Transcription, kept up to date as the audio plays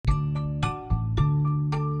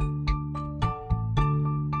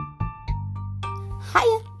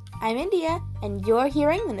Hiya, I'm India, and you're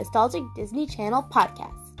hearing the Nostalgic Disney Channel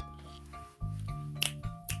Podcast.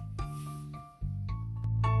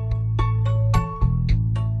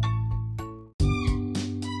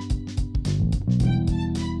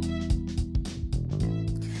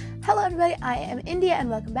 Hello everybody, I am India, and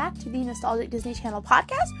welcome back to the Nostalgic Disney Channel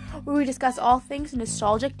Podcast, where we discuss all things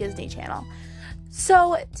Nostalgic Disney Channel.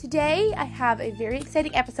 So, today I have a very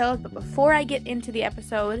exciting episode, but before I get into the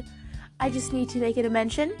episode, I just need to make it a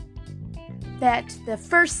mention that the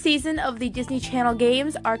first season of the Disney Channel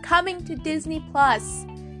games are coming to Disney+.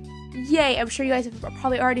 Yay! I'm sure you guys have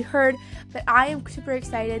probably already heard, but I am super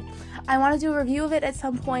excited. I want to do a review of it at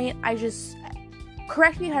some point.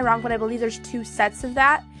 Correct me if I'm wrong, but I believe there's 2 sets of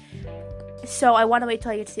that. So I want to wait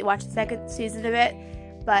till I get to watch the second season of it.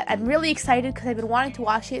 But I'm really excited because I've been wanting to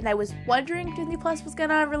watch it, and I was wondering if Disney Plus was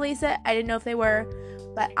going to release it. I didn't know if they were,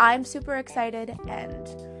 but I'm super excited, and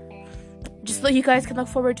just so you guys can look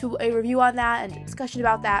forward to a review on that and discussion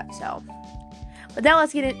about that. So, but now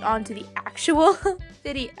let's get on to the actual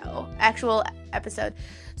actual episode.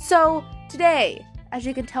 So today, as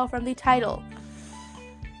you can tell from the title,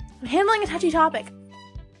 I'm handling a touchy topic.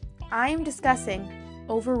 I'm discussing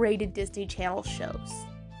overrated Disney Channel shows.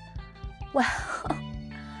 Well,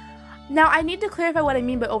 now I need to clarify what I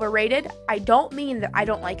mean by overrated. I don't mean that I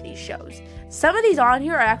don't like these shows. Some of these on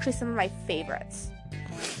here are actually some of my favorites.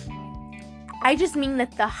 I just mean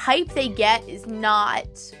that the hype they get is not,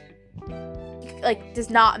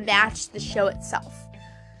 does not match the show itself.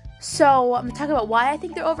 So, I'm going to talk about why I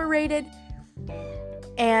think they're overrated.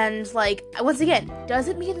 And, once again,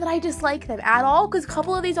 doesn't mean that I dislike them at all, because a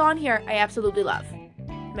couple of these on here I absolutely love.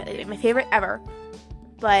 My favorite ever.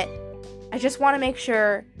 But I just want to make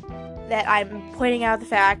sure that I'm pointing out the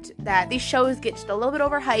fact that these shows get just a little bit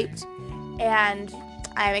overhyped, and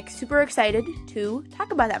I'm super excited to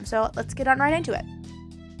talk about them. So let's get on right into it.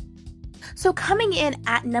 So coming in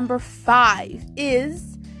at number 5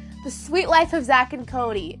 is The Sweet Life of Zack and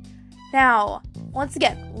Cody. Now, once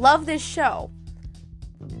again, love this show,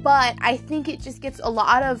 but I think it just gets a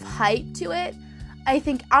lot of hype to it.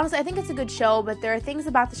 Honestly, I think it's a good show, but there are things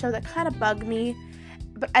about the show that kind of bug me.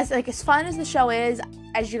 But as fun as the show is,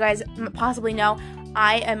 as you guys possibly know,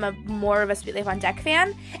 I am more of a Sweet Life on Deck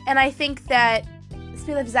fan, and I think that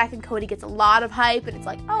Sweet Life of Zack and Cody gets a lot of hype, and it's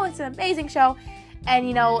it's an amazing show, and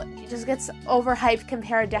it just gets overhyped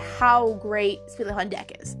compared to how great Sweet Life on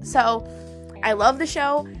Deck is. So, I love the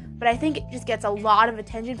show, but I think it just gets a lot of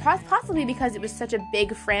attention, possibly because it was such a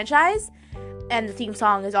big franchise, and the theme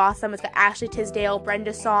song is awesome. It's got Ashley Tisdale,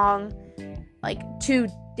 Brenda Song, 2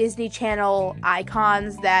 Disney Channel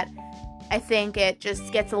icons that I think it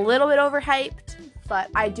just gets a little bit overhyped, but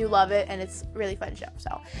I do love it, and it's a really fun show.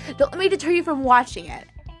 So don't let me deter you from watching it.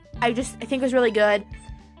 I think it was really good,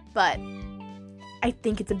 but I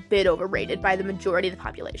think it's a bit overrated by the majority of the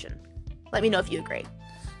population. Let me know if you agree.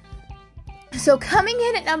 So coming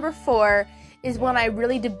in at number 4 is one I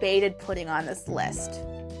really debated putting on this list.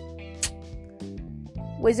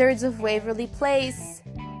 Wizards of Waverly Place.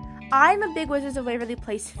 I'm a big Wizards of Waverly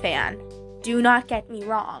Place fan. Do not get me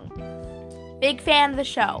wrong. Big fan of the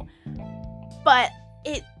show. But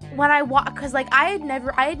I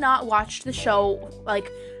had not watched the show,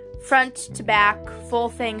 front to back, full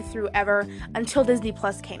thing through ever until Disney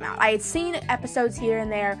Plus came out. I had seen episodes here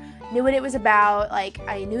and there, knew what it was about,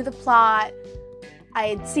 I knew the plot. I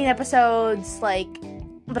had seen episodes,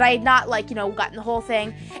 but I had not, gotten the whole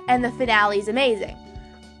thing, and the finale is amazing.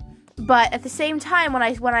 But at the same time, when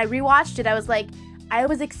I rewatched it, I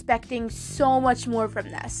was expecting so much more from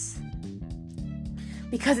this,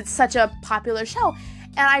 because it's such a popular show.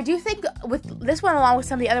 And I do think with this one, along with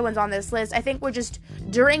some of the other ones on this list, I think we're just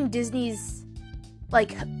during Disney's,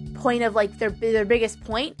 point of, their biggest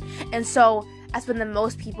point. And so that's when the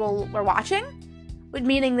most people were watching,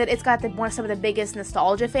 meaning that it's got some of the biggest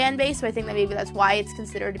nostalgia fan base. So I think that maybe that's why it's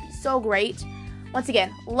considered to be so great. Once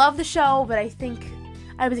again, love the show, but I think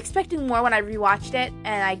I was expecting more when I rewatched it.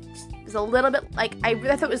 And I was a little bit, I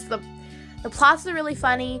thought it was the plots are really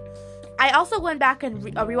funny. I also went back and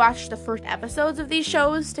rewatched the first episodes of these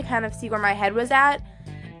shows to kind of see where my head was at.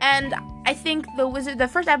 And I think the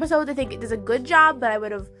first episode, I think it does a good job, but I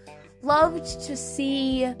would have loved to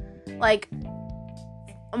see,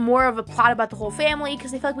 more of a plot about the whole family,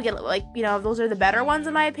 because I feel like we get, those are the better ones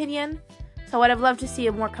in my opinion. So I would have loved to see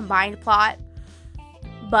a more combined plot.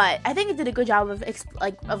 But I think it did a good job of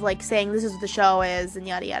saying this is what the show is, and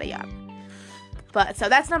yada, yada, yada. But, so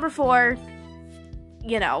that's number 4.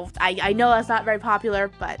 I know that's not very popular,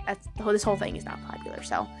 but this whole thing is not popular,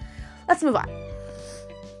 so let's move on.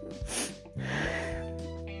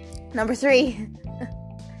 Number 3.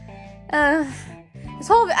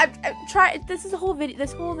 This whole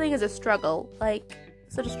thing is a struggle. Like,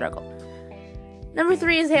 such a struggle. Number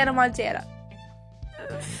 3 is Hannah Montana.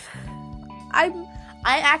 I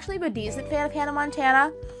actually am a decent fan of Hannah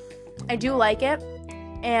Montana. I do like it,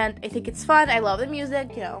 and I think it's fun. I love the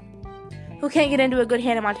music, Who can't get into a good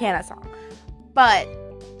Hannah Montana song? But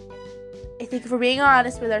I think if we're being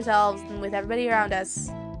honest with ourselves and with everybody around us,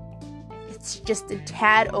 it's just a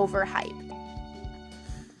tad overhyped.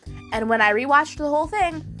 And when I rewatched the whole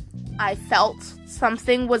thing, I felt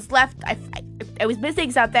something was left. I was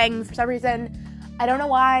missing something for some reason. I don't know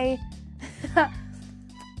why.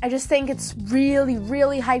 I just think it's really,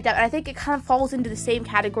 really hyped up. And I think it kind of falls into the same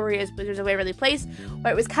category as Wizards of Waverly Place,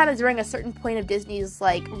 where it was kind of during a certain point of Disney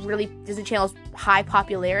Channel's high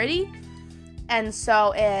popularity. And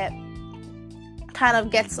so it kind of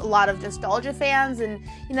gets a lot of nostalgia fans. And,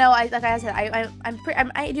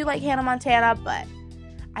 I do like Hannah Montana, but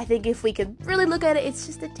I think if we could really look at it, it's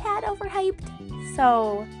just a tad overhyped.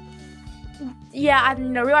 So, yeah,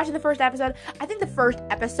 I'm rewatching the first episode. I think the first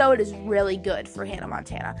episode is really good for Hannah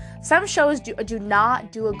Montana. Some shows do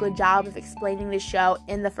not do a good job of explaining the show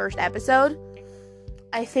in the first episode.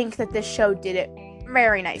 I think that this show did it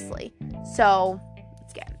very nicely. So,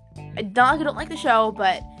 again, I don't like the show,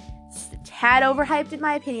 but it's a tad overhyped in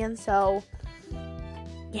my opinion. So,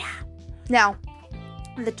 yeah. Now,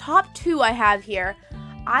 the top 2 I have here,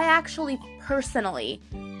 I actually personally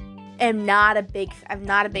am not a big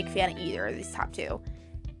fan of either of these top 2.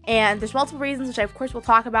 And there's multiple reasons, which I of course will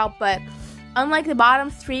talk about, but unlike the bottom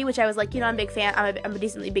 3, which I was like, I'm a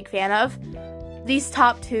decently big fan of, these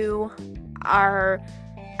top 2 are,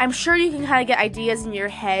 I'm sure you can kind of get ideas in your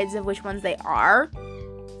heads of which ones they are,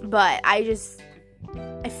 but I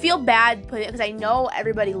feel bad putting it, because I know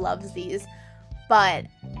everybody loves these, but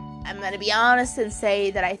I'm going to be honest and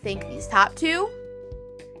say that I think these top 2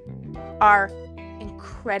 are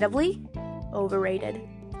incredibly overrated.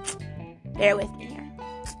 Bear with me here.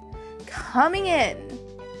 Coming in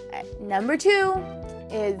at number 2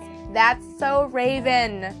 is That's So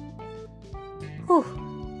Raven. Whew.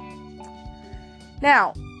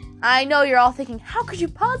 Now, I know you're all thinking, how could you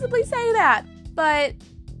possibly say that? But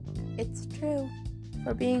it's true.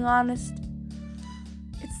 For being honest,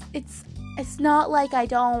 it's not like I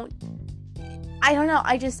don't know.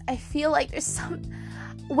 I feel like there's some.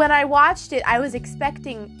 When I watched it, I was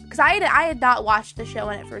expecting, because I had not watched the show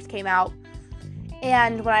when it first came out,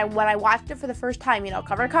 and when I watched it for the first time,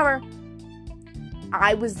 cover to cover,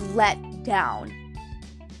 I was let down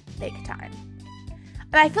big time.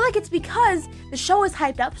 And I feel like it's because the show is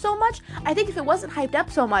hyped up so much. I think if it wasn't hyped up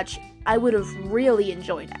so much, I would have really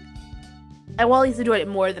enjoyed it. I at least enjoyed it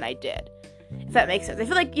more than I did, if that makes sense. I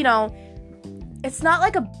feel like, it's not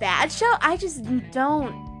like a bad show, I just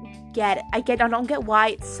don't get it. I don't get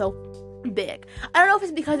why it's so big. I don't know if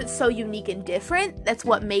it's because it's so unique and different. That's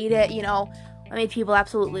what made it, what made people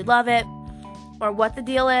absolutely love it, or what the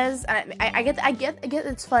deal is. And I get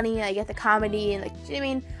it's funny. I get the comedy, and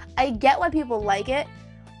I get why people like it.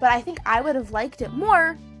 But I think I would have liked it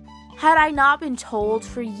more had I not been told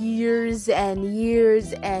for years and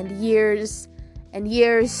years and years and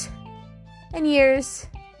years and years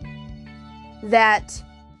that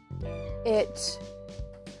it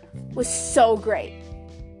was so great.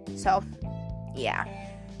 So, yeah.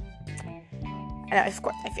 And of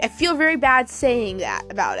course, I feel very bad saying that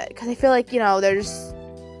about it, because I feel like, there's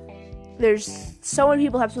so many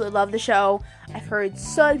people who absolutely love the show. I've heard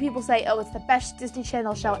so many people say, oh, it's the best Disney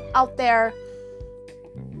Channel show out there.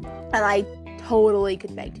 And I totally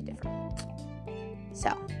could beg to differ.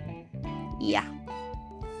 So, yeah.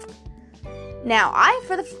 Now,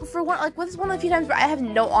 this is one of the few times where I have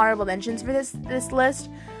no honorable mentions for this list.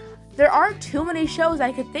 There aren't too many shows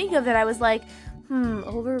I could think of that I was like,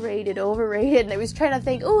 overrated. And I was trying to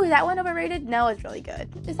think, is that one overrated? No, it's really good.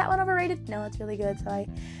 Is that one overrated? No, it's really good. So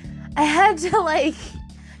I had to,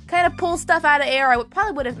 kind of pull stuff out of air. I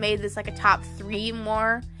probably would have made this, a top 3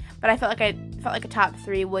 more, but I felt like a top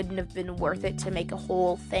 3 wouldn't have been worth it to make a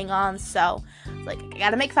whole thing on, so I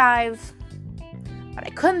gotta make 5. But I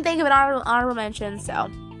couldn't think of an honorable mention, so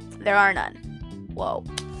there are none. Whoa.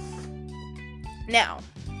 Now,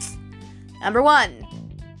 number 1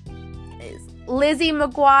 is Lizzie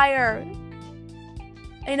McGuire.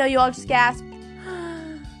 I know you all just gasped.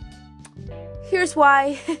 Here's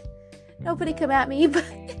why. Nobody come at me, but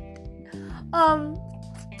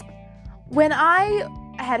when I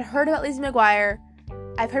had heard about Lizzie McGuire,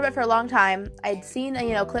 I've heard about it for a long time. I'd seen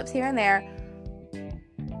clips here and there.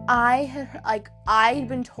 I'd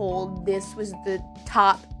been told this was the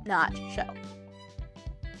top-notch show.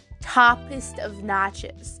 Toppest of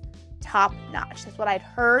notches. Top-notch. That's what I'd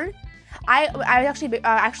heard. I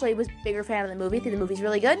actually was a bigger fan of the movie. I think the movie's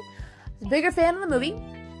really good. I was a bigger fan of the movie,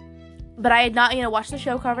 but I had not, watched the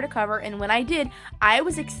show cover to cover, and when I did, I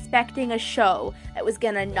was expecting a show that was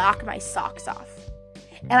gonna knock my socks off.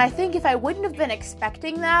 And I think if I wouldn't have been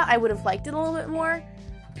expecting that, I would have liked it a little bit more.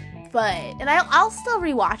 And I'll still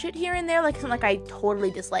rewatch it here and there, like, it's not like I totally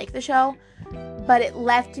dislike the show, but it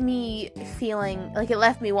left me feeling, like, it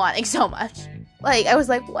left me wanting so much. Like, I was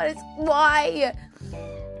like, why?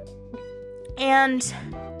 And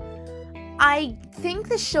I think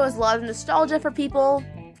this show has a lot of nostalgia for people,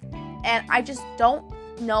 and I just don't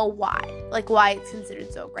know why it's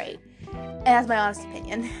considered so great. And that's my honest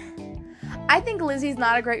opinion. I think Lizzie's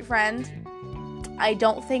not a great friend. I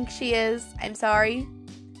don't think she is. I'm sorry.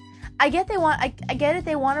 I get it,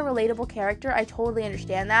 they want a relatable character. I totally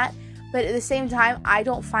understand that. But at the same time, I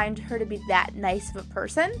don't find her to be that nice of a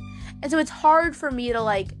person. And so it's hard for me to,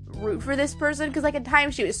 like, root for this person. Because, like, at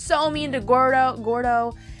times she was so mean to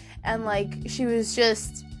Gordo. And, like, she was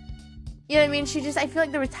just... You know what I mean? I feel like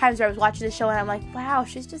there were times where I was watching the show and I'm like, wow,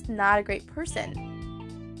 she's just not a great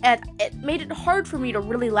person. And it made it hard for me to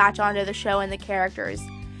really latch onto the show and the characters.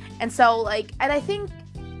 And so, like, and I think...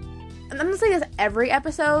 I'm not saying this every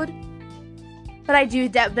episode... But I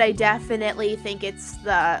definitely think it's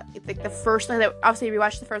the first one. Obviously, we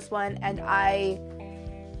watched the first one, and I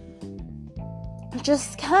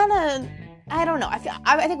just kind of, I don't know. I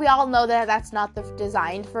think we all know that that's not the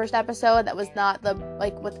designed first episode. That was not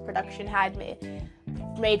what the production had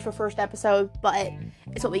made for first episode. But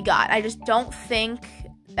it's what we got. I just don't think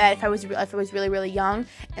that if I was really, really young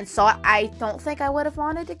and saw it, I don't think I would have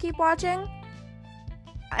wanted to keep watching.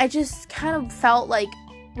 I just kind of felt like.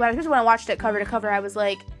 When I watched it cover to cover, I was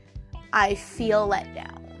like, I feel let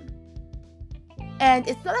down. And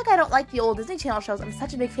it's not like I don't like the old Disney Channel shows. I'm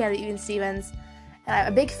such a big fan of Even Stevens. And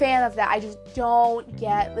I'm a big fan of that. I just don't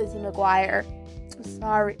get Lizzie McGuire. I'm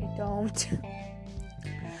sorry, I don't.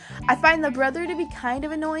 I find the brother to be kind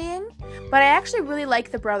of annoying. But I actually really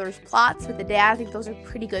like the brother's plots with the dad. I think those are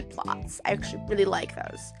pretty good plots. I actually really like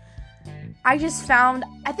those. I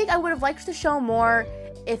think I would have liked the show more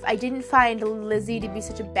if I didn't find Lizzie to be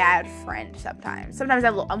such a bad friend sometimes. Sometimes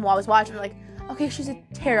I'm always watching, like, okay, she's a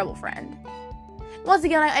terrible friend. Once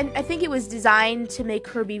again, I think it was designed to make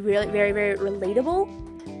her be really, very, very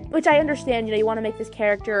relatable, which I understand. You want to make this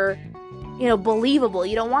character, believable.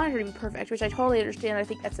 You don't want her to be perfect, which I totally understand. I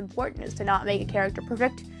think that's important, is to not make a character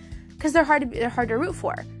perfect, because they're hard to root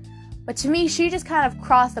for. But to me, she just kind of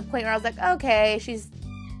crossed the point where I was like, okay,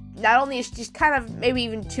 not only is she kind of maybe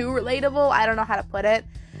even too relatable, I don't know how to put it,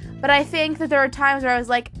 but I think that there are times where I was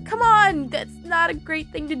like, come on, that's not a great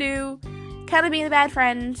thing to do, kind of being a bad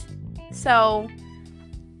friend. So,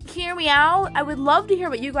 hear me out. I would love to hear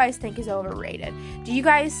what you guys think is overrated. Do you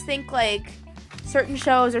guys think, like, certain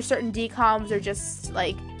shows or certain DComs are just,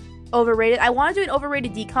 like, overrated? I want to do an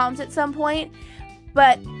overrated DComs at some point,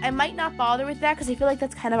 but I might not bother with that, because I feel like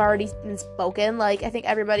that's kind of already been spoken. Like, I think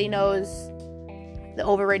everybody knows the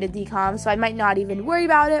overrated DComs, so I might not even worry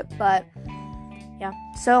about it, but yeah.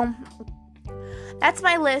 So that's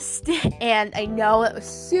my list, and I know it was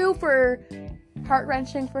super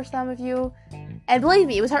heart-wrenching for some of you, and believe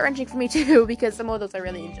me, it was heart-wrenching for me too, because some of those I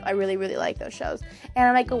really enjoy. I really, really like those shows, and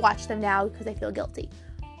I might go watch them now because I feel guilty.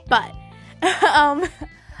 But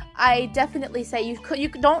I definitely say you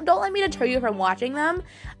don't let me deter you from watching them.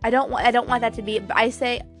 I don't want that to be. But I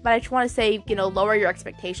just want to say, lower your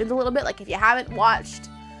expectations a little bit. Like, if you haven't watched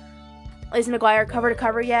Lizzie McGuire cover to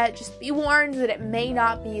cover yet, just be warned that it may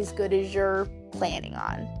not be as good as you're planning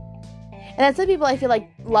on. And then some people, I feel like,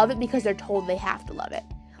 love it because they're told they have to love it.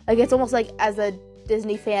 Like, it's almost like, as a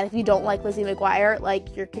Disney fan, if you don't like Lizzie McGuire,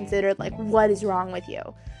 like, you're considered, like, what is wrong with you?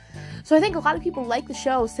 So I think a lot of people like the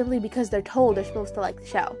show simply because they're told they're supposed to like the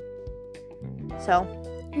show. So,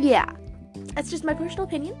 yeah. That's just my personal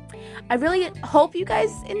opinion. I really hope you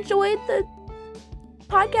guys enjoyed the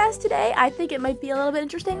podcast today. I think it might be a little bit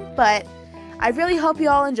interesting, but I really hope you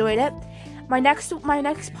all enjoyed it. My next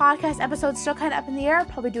podcast episode's still kind of up in the air. I'll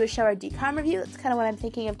probably do a show or DCOM review. That's kind of what I'm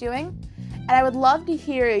thinking of doing. And I would love to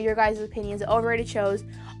hear your guys' opinions of overrated shows.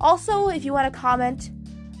 Also, if you want to comment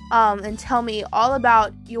and tell me all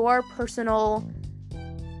about your personal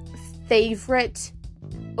favorite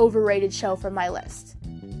overrated show from my list.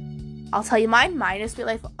 I'll tell you mine. Mine is Sweet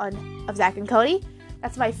Life of Zach and Cody.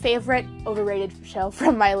 That's my favorite overrated show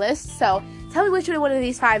from my list. So tell me which one of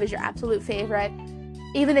these 5 is your absolute favorite,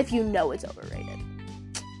 even if you know it's overrated.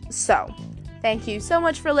 So thank you so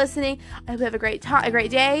much for listening. I hope you have a great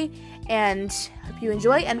day, and hope you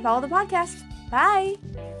enjoy and follow the podcast. Bye.